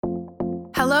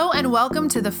Hello and welcome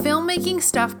to the Filmmaking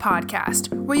Stuff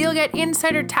podcast, where you'll get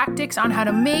insider tactics on how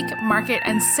to make, market,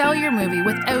 and sell your movie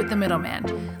without the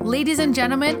middleman. Ladies and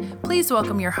gentlemen, please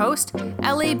welcome your host,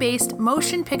 LA-based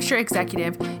motion picture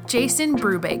executive, Jason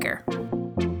Brubaker.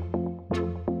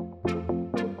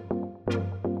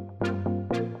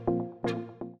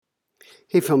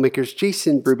 Hey filmmakers,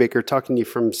 Jason Brubaker talking to you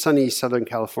from sunny Southern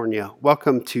California.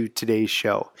 Welcome to today's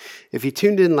show. If you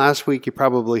tuned in last week, you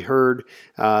probably heard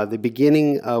the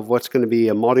beginning of what's going to be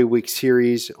a multi-week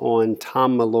series on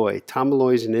Tom Malloy. Tom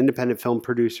Malloy is an independent film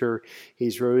producer.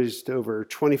 He's raised over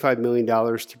 $25 million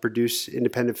to produce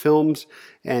independent films,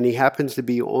 and he happens to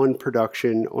be on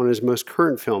production on his most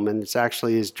current film, and it's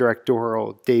actually his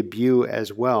directorial debut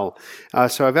as well.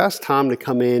 So I've asked Tom to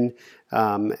come in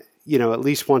at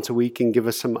least once a week and give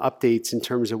us some updates in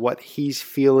terms of what he's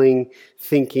feeling,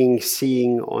 thinking,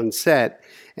 seeing on set.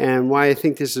 And why I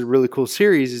think this is a really cool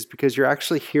series is because you're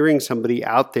actually hearing somebody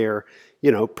out there,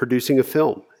 producing a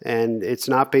film. And it's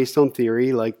not based on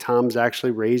theory. Like, Tom's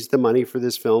actually raised the money for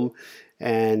this film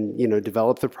and,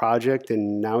 developed the project,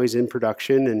 and now he's in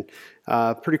production,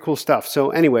 and pretty cool stuff. So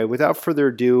anyway, without further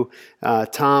ado,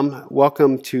 Tom,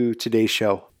 welcome to today's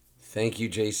show. Thank you,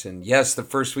 Jason. Yes, the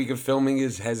first week of filming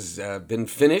has been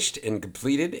finished and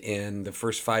completed, and the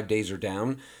first 5 days are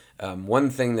down. One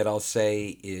thing that I'll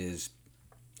say is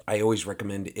I always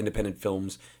recommend independent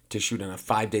films to shoot on a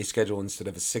 5-day schedule instead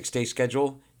of a 6-day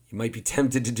schedule. You might be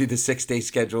tempted to do the 6-day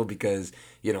schedule because,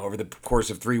 over the course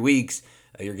of 3 weeks,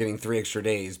 you're getting 3 extra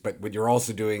days. But what you're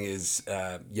also doing is,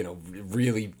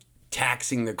 really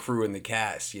taxing the crew and the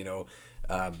cast,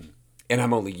 and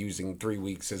I'm only using 3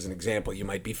 weeks as an example. You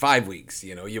might be 5 weeks,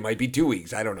 you might be 2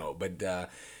 weeks. I don't know. But,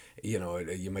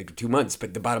 you might be 2 months.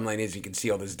 But the bottom line is you can see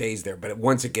all those days there. But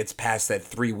once it gets past that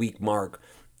 3-week mark,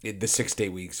 the 6-day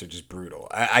weeks are just brutal.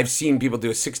 I've seen people do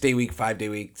a 6-day week, 5-day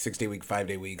week, 6-day week,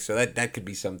 5-day week. So that could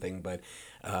be something. But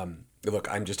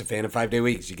look, I'm just a fan of 5-day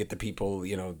weeks. You get the people,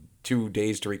 2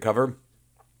 days to recover.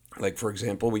 Like, for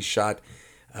example, we shot...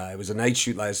 it was a night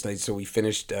shoot last night, so we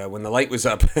finished when the light was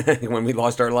up, when we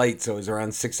lost our light. So it was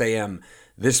around 6 a.m.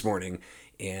 this morning.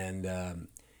 And,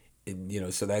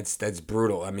 so that's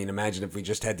brutal. I mean, imagine if we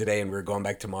just had today and we were going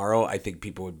back tomorrow. I think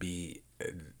people would be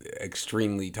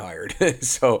extremely tired.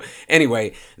 So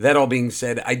anyway, that all being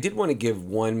said, I did want to give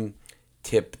one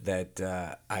tip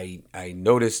that I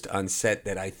noticed on set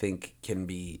that I think can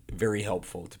be very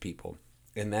helpful to people.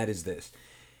 And that is this.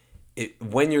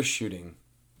 When you're shooting...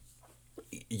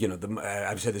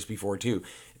 I've said this before too.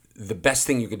 The best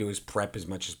thing you can do is prep as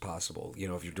much as possible.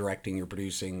 If you're directing, you're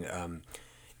producing,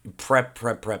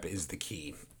 prep is the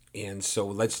key. And so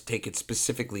let's take it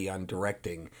specifically on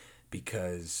directing,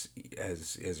 because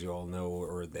as you all know,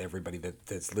 or everybody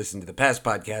that's listened to the past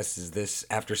podcasts, is this,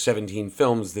 after 17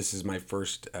 films, this is my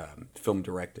first film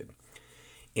directed.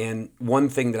 And one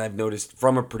thing that I've noticed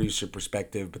from a producer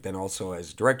perspective, but then also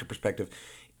as a director perspective,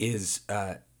 is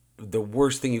the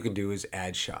worst thing you can do is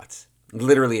add shots.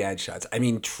 Literally add shots. I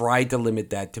mean, try to limit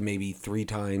that to maybe 3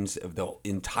 times of the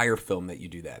entire film that you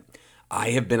do that. I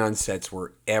have been on sets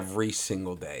where every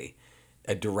single day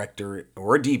a director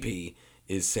or a DP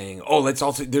is saying,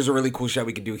 there's a really cool shot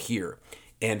we could do here.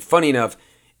 And funny enough,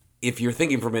 if you're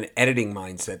thinking from an editing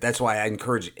mindset, that's why I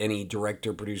encourage any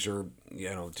director, producer,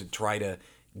 to try to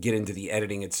get into the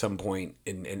editing at some point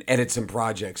and edit some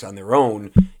projects on their own,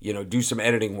 do some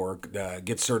editing work,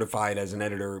 get certified as an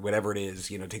editor, whatever it is,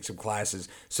 take some classes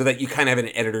so that you kind of have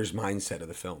an editor's mindset of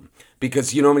the film.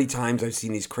 Because how many times I've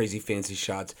seen these crazy fancy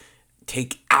shots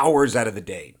take hours out of the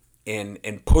day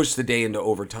and push the day into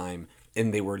overtime,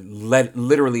 and they were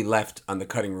literally left on the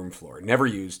cutting room floor, never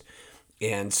used.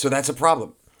 And so that's a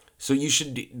problem. So you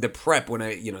should, the prep, when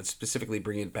I, specifically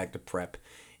bringing it back to prep,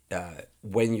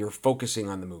 when you're focusing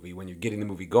on the movie, when you're getting the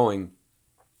movie going,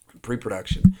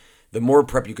 pre-production, the more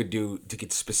prep you could do to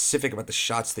get specific about the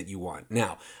shots that you want.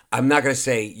 Now, I'm not going to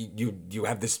say you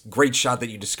have this great shot that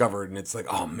you discovered and it's like,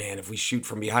 oh man, if we shoot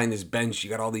from behind this bench, you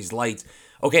got all these lights.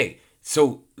 Okay,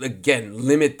 so again,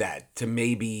 limit that to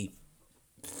maybe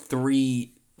 3-4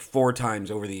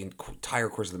 times over the entire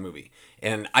course of the movie.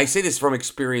 And I say this from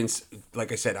experience,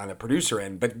 like I said, on a producer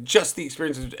end, but just the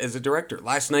experience as a director.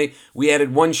 Last night, we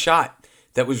added one shot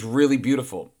that was really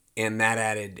beautiful, and that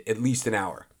added at least an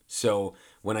hour. So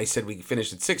when I said we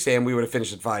finished at 6 a.m., we would have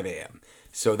finished at 5 a.m.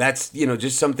 So that's,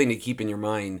 just something to keep in your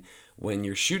mind when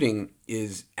you're shooting,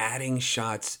 is adding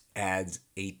shots adds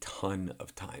a ton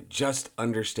of time. Just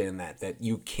understand that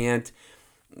you can't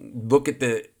look at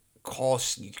the call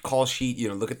sheet,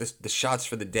 look at the shots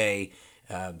for the day,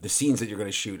 the scenes that you're going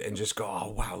to shoot, and just go,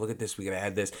 oh, wow, look at this. We got to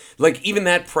add this. Like, even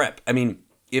that prep. I mean,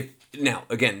 Now,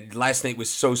 again, last night was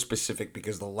so specific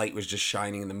because the light was just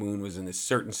shining and the moon was in a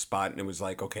certain spot, and it was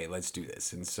like, okay, let's do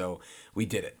this. And so we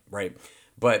did it, right?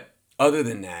 But other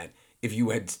than that, if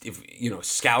you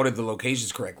scouted the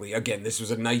locations correctly, again, this was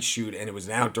a night shoot and it was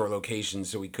an outdoor location,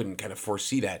 so we couldn't kind of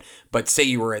foresee that. But say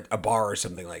you were at a bar or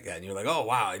something like that, and you're like, oh,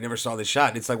 wow, I never saw this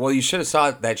shot. It's like, well, you should have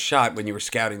saw that shot when you were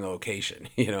scouting the location,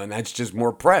 and that's just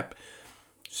more prep.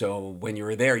 So when you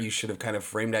were there, you should have kind of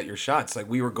framed out your shots. Like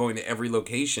we were going to every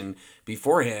location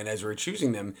beforehand as we were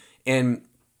choosing them. And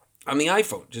on the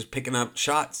iPhone, just picking up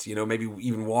shots, maybe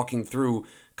even walking through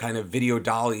kind of video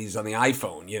dollies on the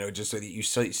iPhone, just so that you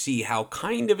see how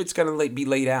kind of it's going to be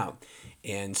laid out.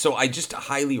 And so I just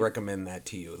highly recommend that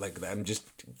to you. Like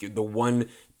the one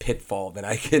pitfall that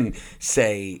I can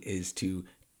say is to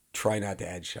try not to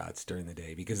add shots during the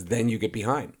day, because then you get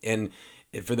behind. And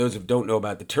for those who don't know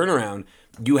about the turnaround,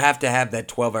 you have to have that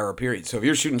 12-hour period. So if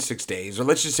you're shooting 6 days, or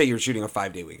let's just say you're shooting a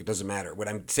 5-day week, it doesn't matter. What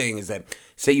I'm saying is that,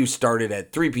 say you started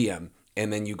at 3 p.m.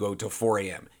 and then you go till 4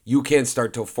 a.m. You can't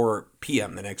start till 4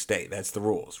 p.m. the next day. That's the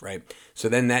rules, right? So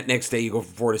then that next day you go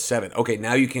from 4 to 7. Okay,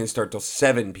 now you can't start till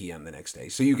 7 p.m. the next day.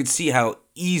 So you can see how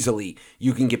easily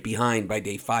you can get behind by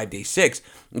day 5, day 6,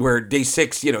 where day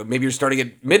 6, maybe you're starting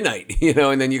at midnight,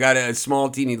 and then you got a small,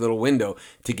 teeny little window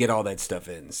to get all that stuff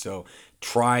in. So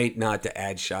try not to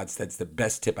add shots. That's the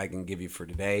best tip I can give you for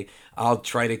today. I'll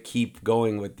try to keep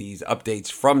going with these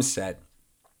updates from set.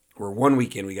 We're 1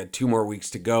 week in. We got 2 more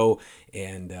weeks to go.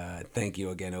 And thank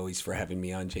you again always for having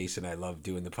me on, Jason. I love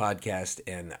doing the podcast,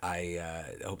 and I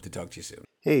hope to talk to you soon.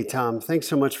 Hey, Tom, thanks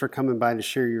so much for coming by to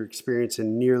share your experience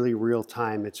in nearly real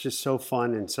time. It's just so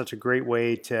fun and such a great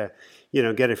way to,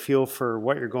 get a feel for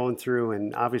what you're going through.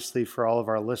 And obviously for all of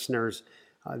our listeners,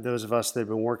 those of us that have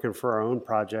been working for our own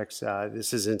projects,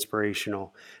 this is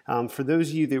inspirational. For those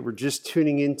of you that were just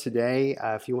tuning in today,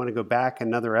 if you want to go back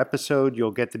another episode,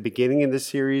 you'll get the beginning of the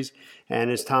series.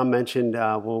 And as Tom mentioned,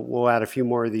 we'll add a few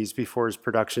more of these before his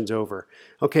production's over.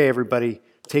 Okay, everybody,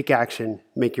 take action.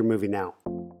 Make your movie now.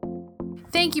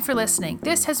 Thank you for listening.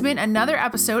 This has been another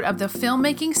episode of the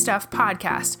Filmmaking Stuff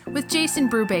podcast with Jason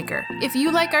Brubaker. If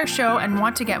you like our show and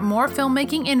want to get more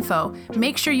filmmaking info,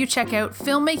 make sure you check out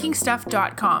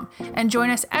filmmakingstuff.com and join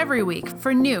us every week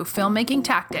for new filmmaking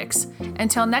tactics.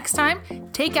 Until next time,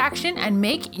 take action and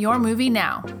make your movie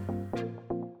now.